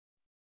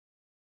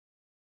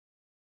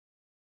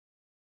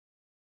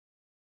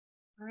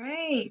All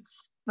right,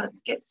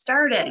 let's get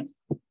started.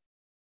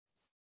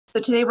 So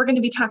today we're going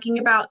to be talking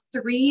about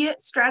 3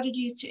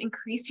 strategies to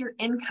increase your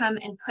income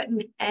and put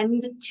an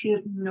end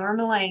to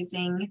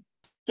normalizing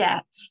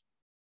debt.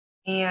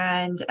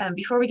 And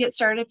before we get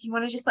started, if you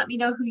want to just let me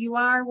know who you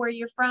are, where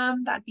you're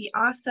from, that'd be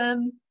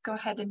awesome. Go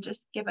ahead and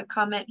just give a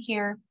comment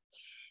here.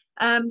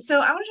 So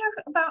I want to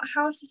talk about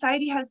how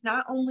society has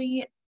not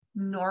only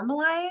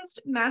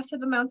normalized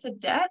massive amounts of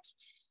debt.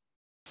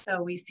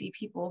 So we see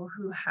people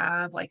who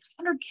have like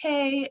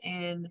 100K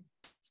in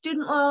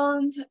student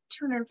loans,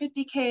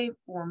 250K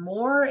or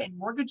more in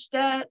mortgage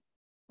debt,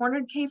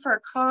 400K for a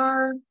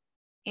car,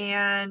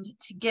 and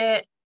to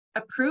get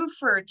approved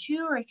for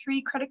 2 or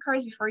 3 credit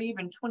cards before you're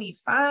even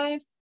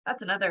 25,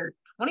 that's another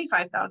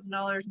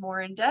 $25,000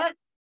 more in debt.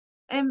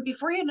 And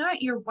before you know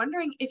it, you're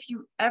wondering if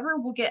you ever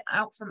will get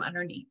out from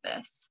underneath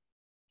this.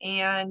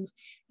 And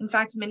in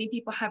fact, many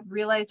people have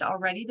realized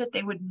already that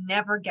they would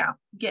never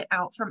get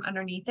out from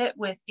underneath it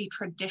with a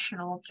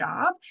traditional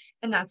job.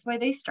 And that's why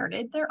they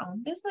started their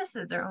own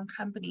businesses, their own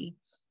company.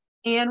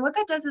 And what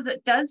that does is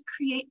it does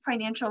create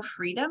financial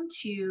freedom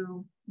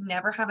to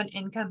never have an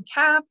income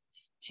cap,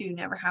 to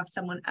never have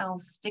someone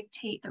else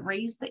dictate the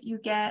raise that you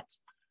get.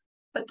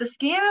 But the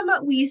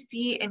scam we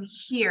see and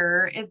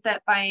hear is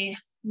that by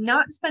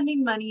not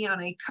spending money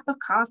on a cup of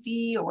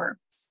coffee or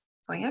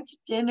going out to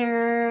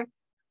dinner,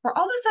 we're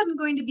all of a sudden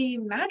going to be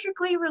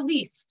magically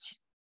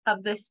released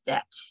of this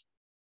debt.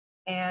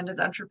 And as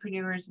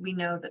entrepreneurs, we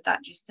know that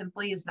that just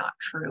simply is not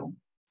true.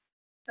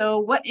 So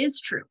what is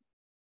true?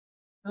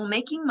 Well,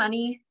 making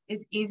money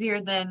is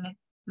easier than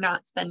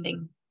not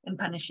spending and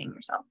punishing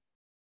yourself.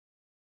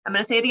 I'm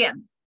going to say it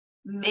again.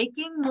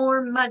 Making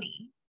more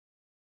money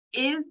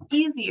is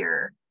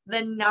easier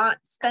than not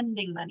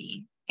spending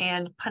money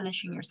and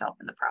punishing yourself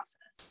in the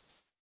process.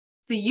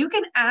 So you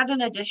can add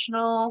an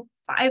additional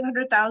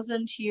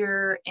 $500,000 to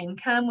your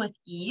income with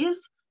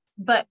ease,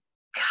 but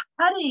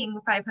cutting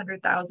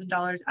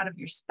 $500,000 out of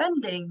your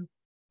spending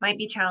might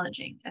be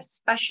challenging,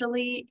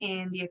 especially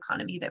in the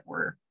economy that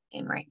we're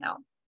in right now.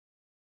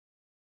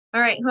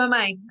 All right, who am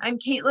I? I'm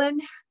Caitlin.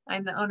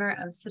 I'm the owner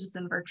of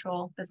Citizen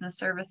Virtual Business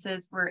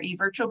Services. We're a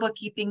virtual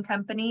bookkeeping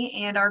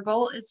company, and our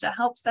goal is to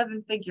help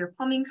 7-figure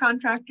plumbing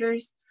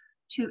contractors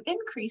to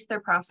increase their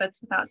profits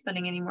without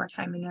spending any more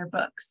time in their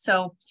books.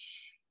 So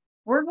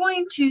we're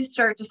going to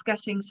start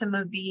discussing some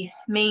of the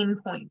main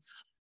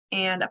points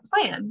and a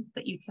plan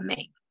that you can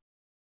make.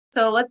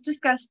 So let's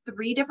discuss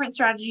 3 different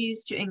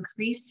strategies to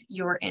increase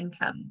your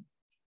income.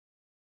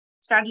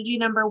 Strategy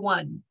number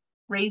 1,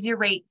 raise your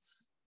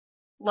rates.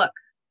 Look,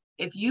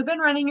 if you've been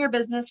running your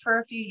business for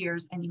a few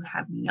years and you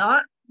have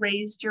not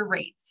raised your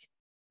rates,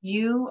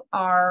 you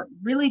are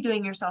really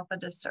doing yourself a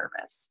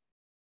disservice.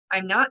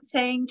 I'm not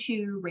saying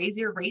to raise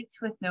your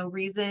rates with no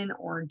reason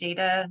or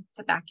data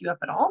to back you up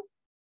at all,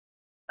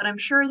 but I'm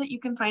sure that you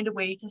can find a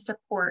way to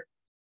support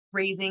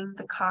raising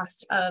the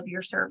cost of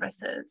your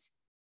services.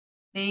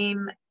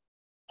 Name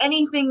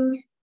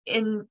anything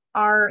in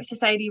our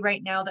society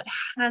right now that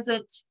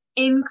hasn't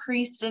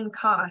increased in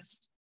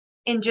cost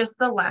in just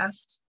the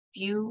last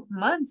few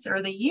months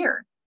or the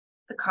year.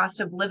 The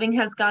cost of living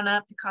has gone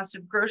up, the cost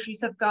of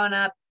groceries have gone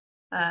up,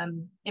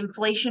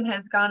 inflation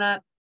has gone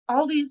up.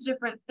 All these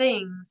different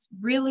things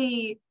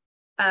really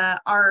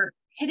are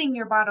hitting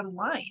your bottom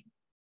line.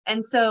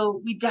 And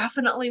so we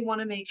definitely want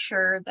to make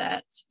sure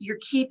that you're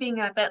keeping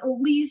up at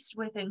least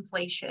with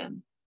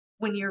inflation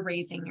when you're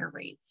raising your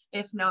rates,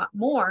 if not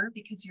more,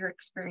 because your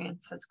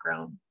experience has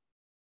grown.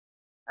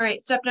 All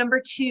right, step number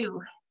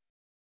 2.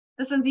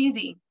 This one's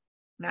easy,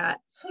 Matt.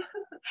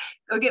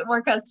 Go get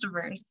more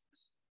customers.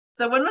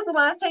 So when was the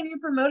last time you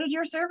promoted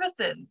your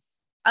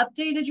services,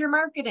 updated your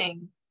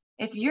marketing?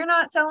 If you're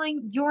not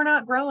selling, you're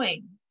not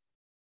growing.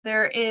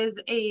 There is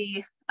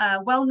a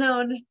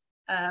well-known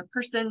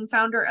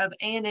founder of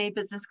A&A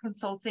Business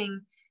Consulting,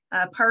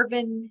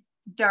 Parvin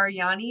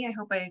Daryani, I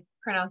hope I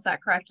pronounced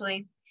that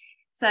correctly,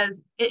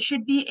 says it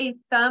should be a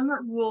thumb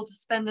rule to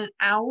spend an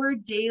hour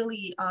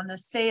daily on the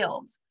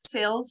sales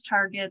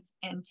targets,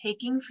 and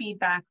taking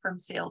feedback from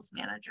sales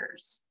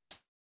managers.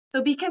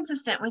 So be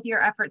consistent with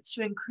your efforts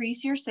to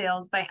increase your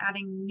sales by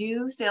adding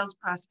new sales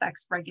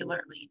prospects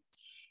regularly.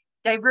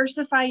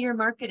 Diversify your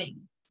marketing.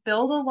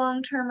 Build a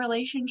long-term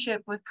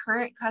relationship with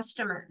current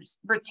customers.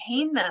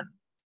 Retain them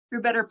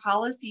through better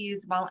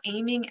policies while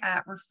aiming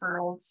at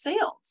referral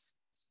sales.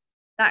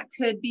 That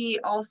could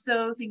be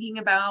also thinking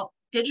about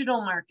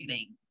digital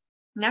marketing,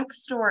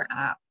 Nextdoor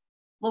app,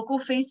 local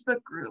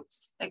Facebook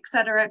groups, et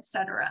cetera, et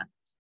cetera.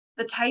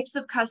 The types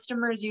of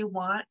customers you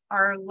want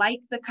are like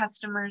the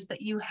customers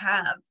that you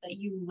have, that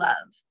you love.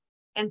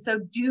 And so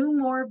do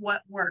more of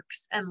what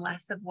works and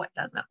less of what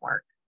doesn't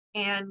work.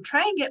 And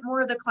try and get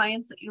more of the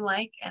clients that you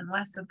like and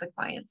less of the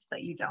clients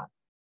that you don't.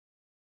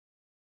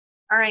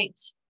 All right,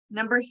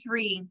 number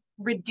 3,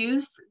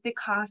 reduce the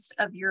cost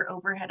of your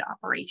overhead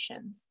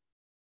operations.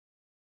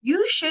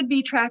 You should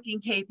be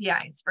tracking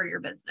KPIs for your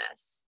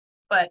business,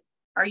 but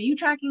are you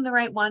tracking the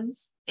right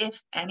ones,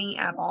 if any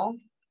at all?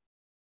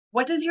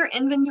 What does your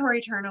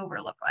inventory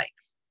turnover look like?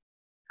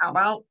 How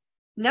about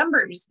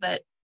numbers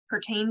that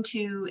pertain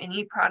to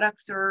any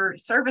products or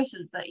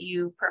services that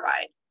you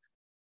provide.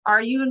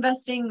 Are you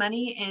investing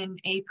money in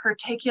a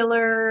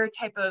particular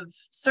type of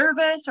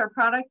service or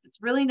product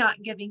that's really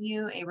not giving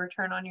you a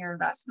return on your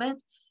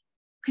investment?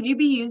 Could you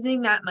be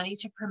using that money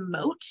to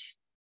promote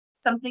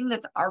something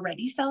that's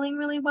already selling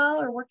really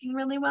well or working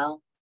really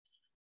well?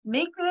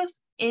 Make this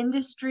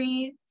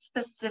industry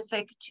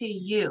specific to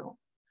you.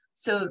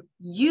 So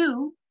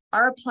you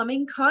are a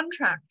plumbing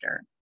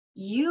contractor.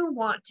 You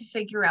want to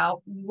figure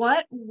out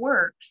what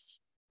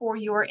works for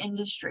your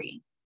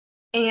industry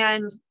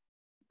and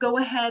go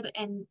ahead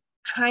and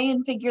try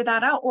and figure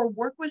that out, or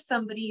work with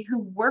somebody who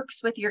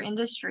works with your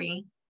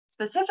industry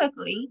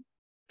specifically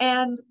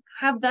and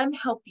have them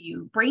help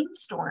you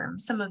brainstorm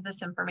some of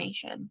this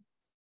information.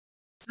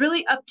 It's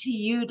really up to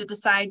you to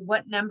decide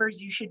what numbers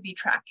you should be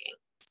tracking.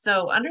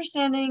 So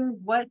understanding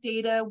what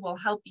data will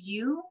help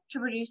you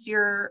to reduce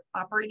your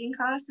operating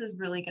costs is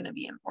really going to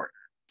be important.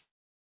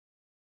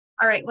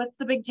 All right, what's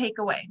the big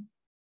takeaway?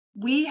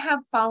 We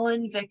have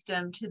fallen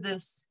victim to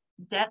this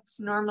debt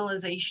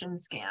normalization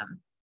scam.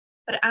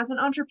 But as an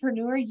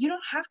entrepreneur, you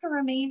don't have to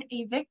remain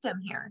a victim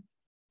here.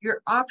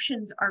 Your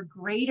options are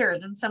greater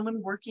than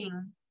someone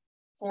working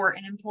for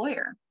an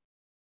employer.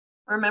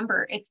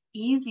 Remember, it's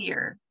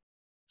easier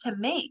to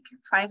make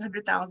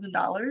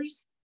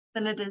 $500,000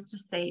 than it is to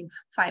save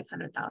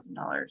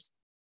 $500,000.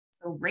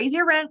 So raise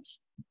your rent,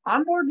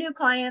 onboard new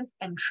clients,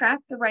 and track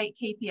the right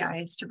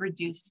KPIs to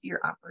reduce your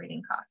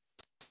operating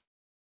costs.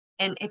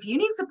 And if you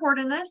need support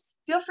in this,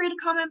 feel free to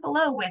comment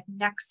below with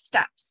next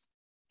steps.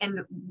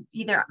 And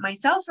either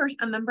myself or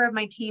a member of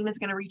my team is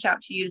going to reach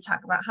out to you to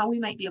talk about how we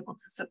might be able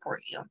to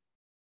support you.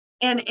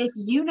 And if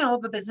you know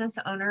of a business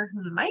owner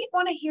who might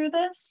want to hear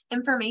this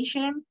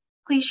information,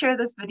 please share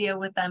this video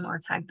with them or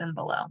tag them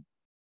below.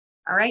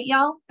 All right,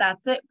 y'all,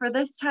 that's it for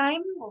this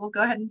time. We'll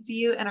go ahead and see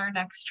you in our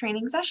next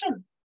training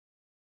session.